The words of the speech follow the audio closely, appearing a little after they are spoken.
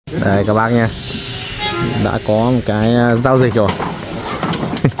Đây các bác nha, đã có một cái giao dịch rồi.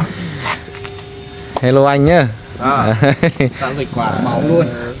 Hello anh nhá. Giao dịch quả máu luôn.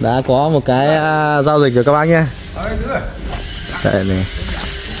 Đã có một cái giao dịch rồi các bác nhé. Đây này.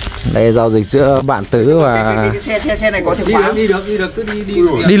 Đây giao dịch giữa bạn Tứ và xe này có thể khóa.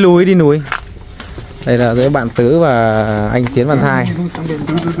 Đi lùi. Đây là giữa bạn Tứ và anh Tiến Văn Thai.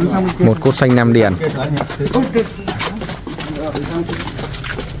 Một cốt xanh 5 điền.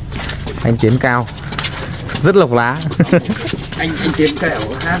 Anh Tiến cao, rất lộc lá. anh Tiến kẹo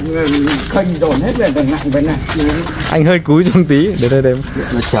khênh dồn hết về đằng nặng bên này. Anh hơi cúi xuống tí để đây.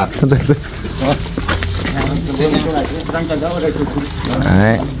 Nó chặt.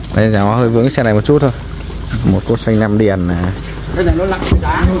 Đấy, đây nó hơi vướng xe này một chút thôi. Một cốt xanh 5 điền này. Đây là nó lặng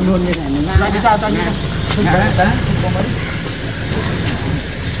đá luôn như này.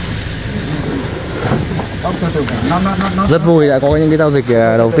 Rất vui đã có những cái giao dịch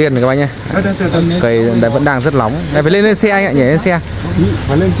đầu tiên này các bác nhé. Cây đây vẫn đang rất nóng. Đây phải lên xe anh ạ, nhảy lên xe.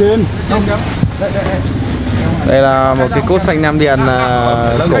 Phải lên trên. Đây là một cái cốt xanh 5 điền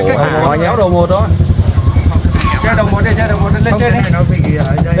cổ hả nhé. Đầu một đó. Chơi đầu một lên trên này nó bị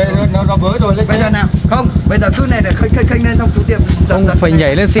đây nó vỡ rồi lên. Bây giờ nào? Không, bây giờ cứ này để khênh lên trong túi tiền. Không, phải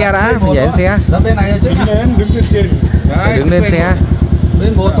nhảy lên xe đã, phải nhảy lên xe. Bên này chứ. Đứng lên trên. Đứng lên xe.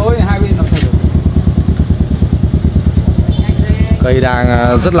 Bên bố tối hai bên nó thay đổi. Cây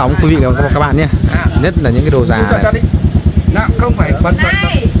đang rất nóng quý vị các bạn nhé. Nhất là những cái đồ già này. Nào, không phải bật.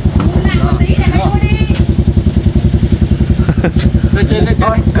 Lên trên.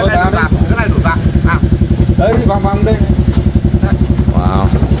 Cái này đổ vào. Đấy đi vòng đây. Wow.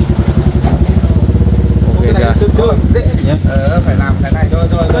 Ok chưa? Dễ nhỉ? Phải làm cái này rồi.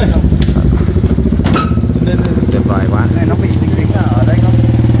 Tuyệt vời quá. Này nó bị dính ở đây không?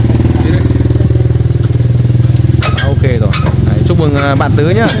 Ok rồi. Đấy, chúc mừng bạn Tứ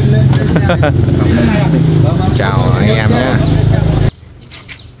nhá. Chào anh em nhé.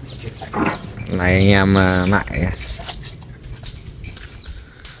 Này anh em lại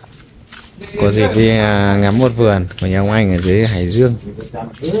có dịp đi ngắm một vườn của nhà ông anh ở dưới Hải Dương.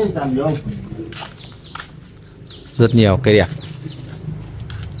 Rất nhiều cây đẹp.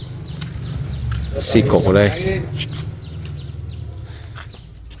 Xì cổ ở đây.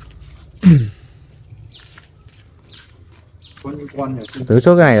 Tứ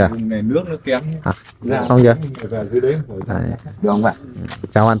chốt cái này rồi. Này nước nó kém. Xong chưa? Được không bạn?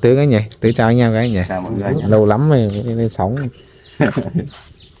 Chào bạn Tứ cái nhỉ. Tứ chào anh em cái nhỉ. Lâu lắm rồi lên sóng.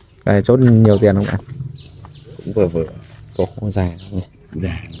 Đây chốt nhiều tiền không ạ? Cũng vừa. Cổ dài nhỉ.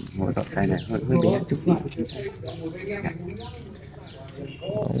 Dạ, mỗi cặp tay này hơi bé chút.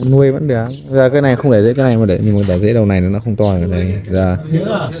 Nuôi vẫn được. Giờ cái này không để dễ cái này mà để nhưng mà để dễ đầu này nó không to ở đây.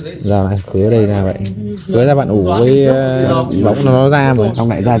 Giờ này khứa đây ra vậy. Khứa ra bạn ủ với bóng nó ra mà xong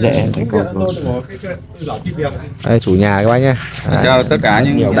lại ra rễ. Đây chủ nhà các bác nhé. Chào tất cả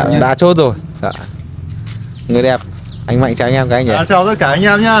những đã chốt rồi. Dạ. Người đẹp. Anh Mạnh chào anh em cái anh nhỉ. Chào tất cả anh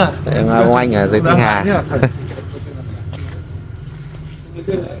em nhá. Ông anh ở dưới Thanh Hà.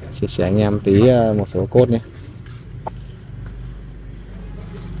 Chia sẻ anh em tí một số cốt nhé.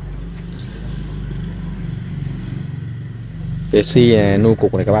 Cái xi này, nu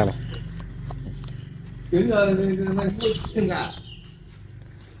cục này các bác này.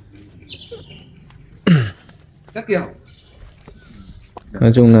 Các kiểu.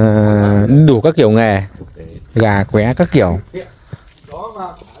 Nói chung là đủ các kiểu nghề. Gà qué các kiểu.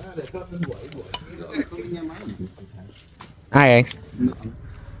 Ai anh?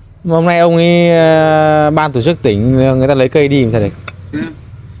 Hôm nay ông ấy ban tổ chức tỉnh người ta lấy cây đi làm sao đấy?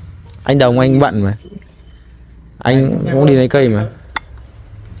 Anh Đồng anh bận mà. Anh cũng đi lấy cây mà.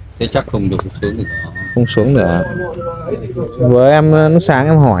 Thế chắc không được xuống được. Không xuống được. Với em lúc sáng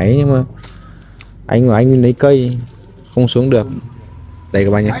em hỏi nhưng mà anh bảo anh đi lấy cây không xuống được. Đây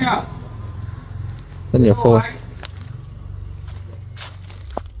các bạn nhé. Rất nhiều phôi.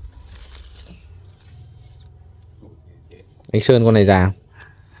 Anh Sơn con này già.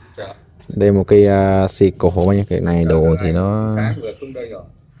 Đây một cây xì cổ bao nhiêu, cái này đồ thì nó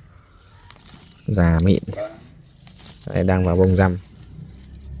già mịn. Đây đang vào bông răm.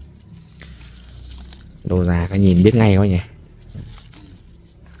 Đồ già cái nhìn biết ngay quá nhỉ.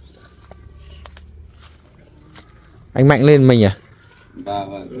 Anh Mạnh lên mình à?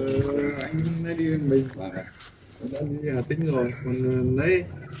 Anh đi lên mình. Anh đi Hà Tĩnh rồi, còn đấy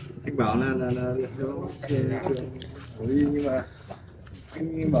anh bảo là nhưng mà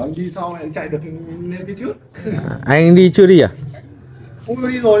anh bảo anh đi sau này chạy được lên cái trước. Anh đi chưa đi à?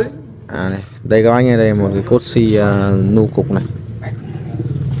 Không đi rồi đấy. À này, đây các anh ơi, đây một cái cốt xi nu cục này.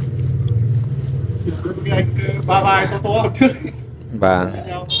 Anh ba vai to to trước. Và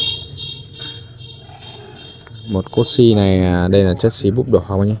một cốt xi này, đây là chất xi búp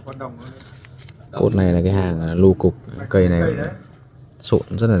đỏ nhé. Cốt này là cái hàng lưu cục, cây này sụn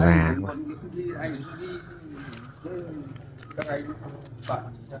rất là già.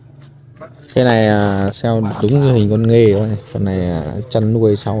 Cái này xeo đúng như hình con nghê thôi. Con này chân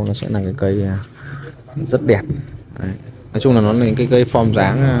nuôi sau nó sẽ là cái cây rất đẹp. Đấy. Nói chung là nó là cái cây form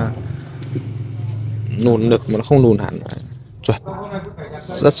dáng nùn nực mà nó không nùn hẳn, chuẩn,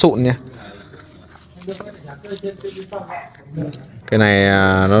 rất sụn nha. Cái này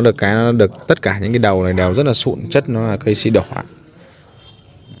nó được tất cả những cái đầu này đều rất là sụn, chất nó là cây xi đỏ.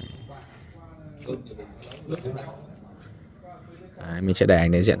 Đấy, mình sẽ để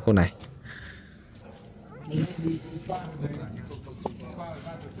ảnh đại diện con này.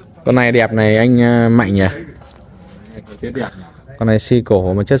 Con này đẹp này anh Mạnh nhỉ. Con này xi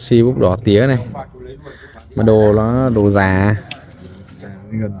cổ mà chất xi búp đỏ tía này, mà đồ nó đồ già.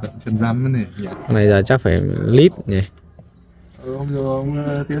 Gần tận chân răm này. Con này giờ chắc phải lít nhỉ. Hôm rồi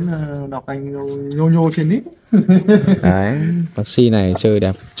ông Tiến đọc anh nhô nhô trên lít. Đấy, con xi này chơi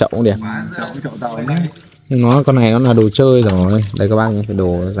đẹp, chậu cũng đẹp. Chậu tàu đấy. Nhưng con này nó là đồ chơi rồi. Đây các bác những cái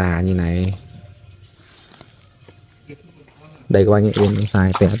đồ già như này. Đây các bác những yên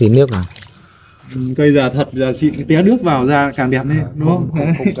xài té tí nước nào. Cây già thật, già xịn, té nước vào ra càng đẹp lên, đúng không?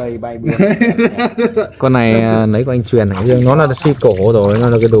 Không cây bay bướm. Con này lấy của anh truyền này, nó là xi cổ rồi, nó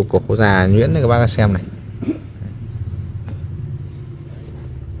là cái đồ cổ già nhuyễn đấy các bác xem này.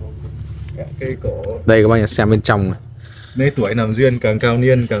 Cây cổ. Đây các bác xem bên trong này. Đây tuổi nằm duyên, càng cao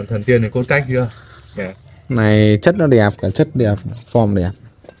niên càng thần tiên, này cốt cách chưa? Này chất nó đẹp, cả chất đẹp, form đẹp.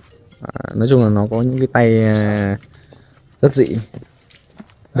 Nói chung là nó có những cái tay rất dị.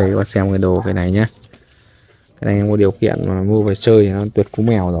 Đây các bác xem cái đồ cái này nhá. Cái này có điều kiện mà mua về chơi thì nó tuyệt cú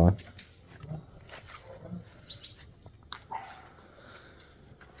mèo rồi.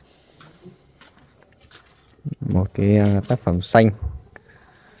 Một cái tác phẩm xanh.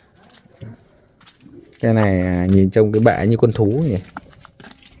 Cái này nhìn trông cái bệ như con thú nhỉ.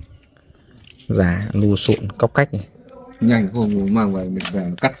 Già, lù sụn, cóc cách này. Nhanh không mang về mình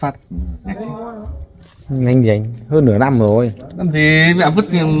về cắt phát. Nhanh gì anh? Hơn nửa năm rồi. Làm gì mẹ vứt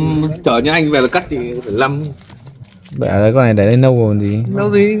chở như anh về là cắt thì phải lâm. Bệ đấy con này để đây lâu rồi gì?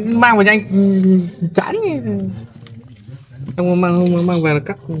 Đâu gì mang về nhanh chán nhỉ. Không mang về là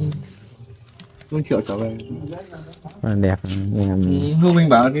cắt. Không chịu trở về. Đẹp. Hương mình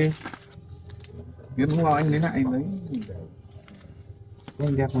bảo đi. Biết không lo anh lấy lại anh lấy.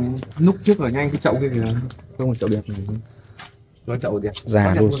 Anh đẹp này. Lúc trước ở nhanh cái chậu kia kìa. Không một chậu đẹp này. Có chậu đẹp.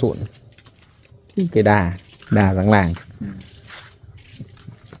 Già lù sụn. Cái đà dáng làng.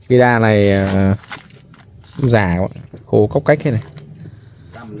 Cái đà này già quá, khô cóc cách thế này.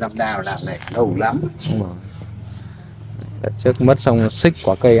 Đâm đào đạp này đầu lắm. Không rồi. Đợt trước mất xong xích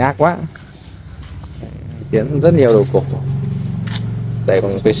quả cây ác quá. Tiến rất nhiều đồ cổ. Đây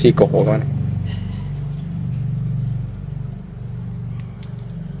còn cái xi cổ các bạn này.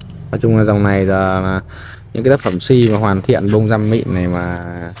 Nói chung là dòng này là những cái tác phẩm xi mà hoàn thiện bông răm mịn này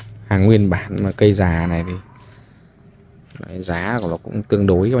mà hàng nguyên bản mà cây già này thì giá của nó cũng tương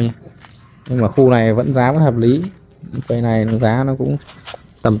đối các bạn nhé. Nhưng mà khu này vẫn giá vẫn hợp lý. Cây này nó giá nó cũng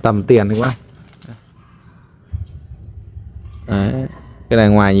tầm tiền đấy quá. Đấy. Cái này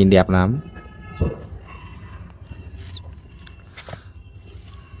ngoài nhìn đẹp lắm.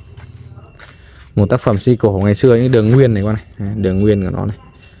 Một tác phẩm xi cổ ngày xưa những đường nguyên này con này, đường nguyên của nó này,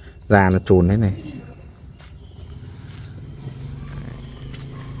 già nó trùn đấy này.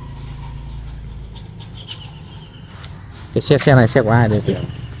 Cái xe này xe của ai đây?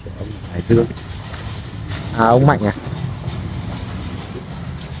 Hải Dương. À ông Mạnh à?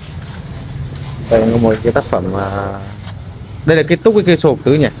 Đây là một cái tác phẩm đây là cái túc cái cây sộp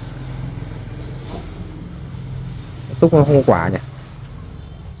tứ nhỉ? Túc nó không có quả nhỉ?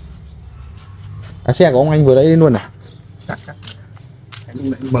 À, xe của ông anh vừa đấy luôn à?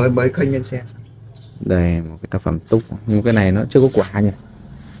 Mới khênh lên xe. Đây một cái tác phẩm túc, nhưng cái này nó chưa có quả nhỉ?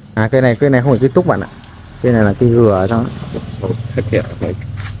 À cây này không phải cái túc bạn ạ. Cây này là cây gừa thôi.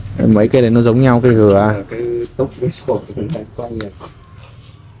 Mấy cây này nó giống nhau, cây gừa. Cái túc với sộp thì cũng coi nhỉ.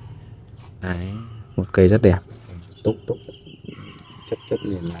 Đấy, một cây rất đẹp. Túc chất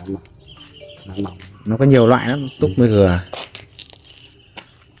liền lá mỏng. Nó có nhiều loại lắm, túc với gừa.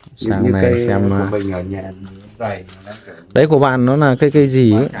 Sang này xem của mình ở nhà dày. Đấy của bạn nó là cây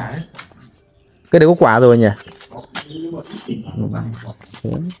gì ấy? Cái đấy có quả rồi nhỉ?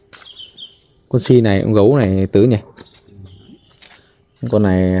 Con xi này, con gấu này tứ nhỉ? Con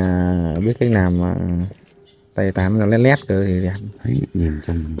này biết cách làm tay tán nó lét cơ thì đẹp. Thấy nhìn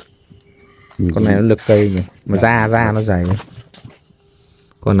trong con này nó lực cây nhỉ, mà da nó dày.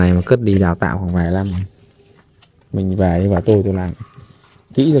 Con này mà cất đi đào tạo khoảng vài năm mình về như vào tôi làm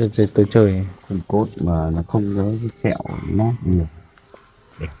kỹ rồi tôi chơi. Phần cốt mà nó không có cái sẹo nát nhiều.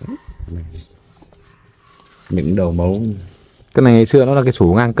 Những đầu mấu. Cái này ngày xưa nó là cái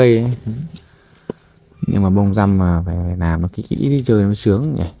sủ ngang cây ấy. Nhưng mà bông răm mà phải làm nó kỹ đi chơi nó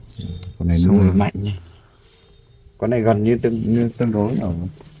sướng nhỉ. Con này nuôi mạnh nhỉ. Con này gần như tương đối rồi.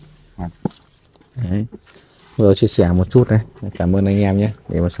 Đấy. Vừa chia sẻ một chút đấy. Cảm ơn anh em nhé.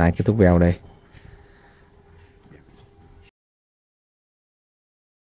 Để mà xài kết thúc video đây.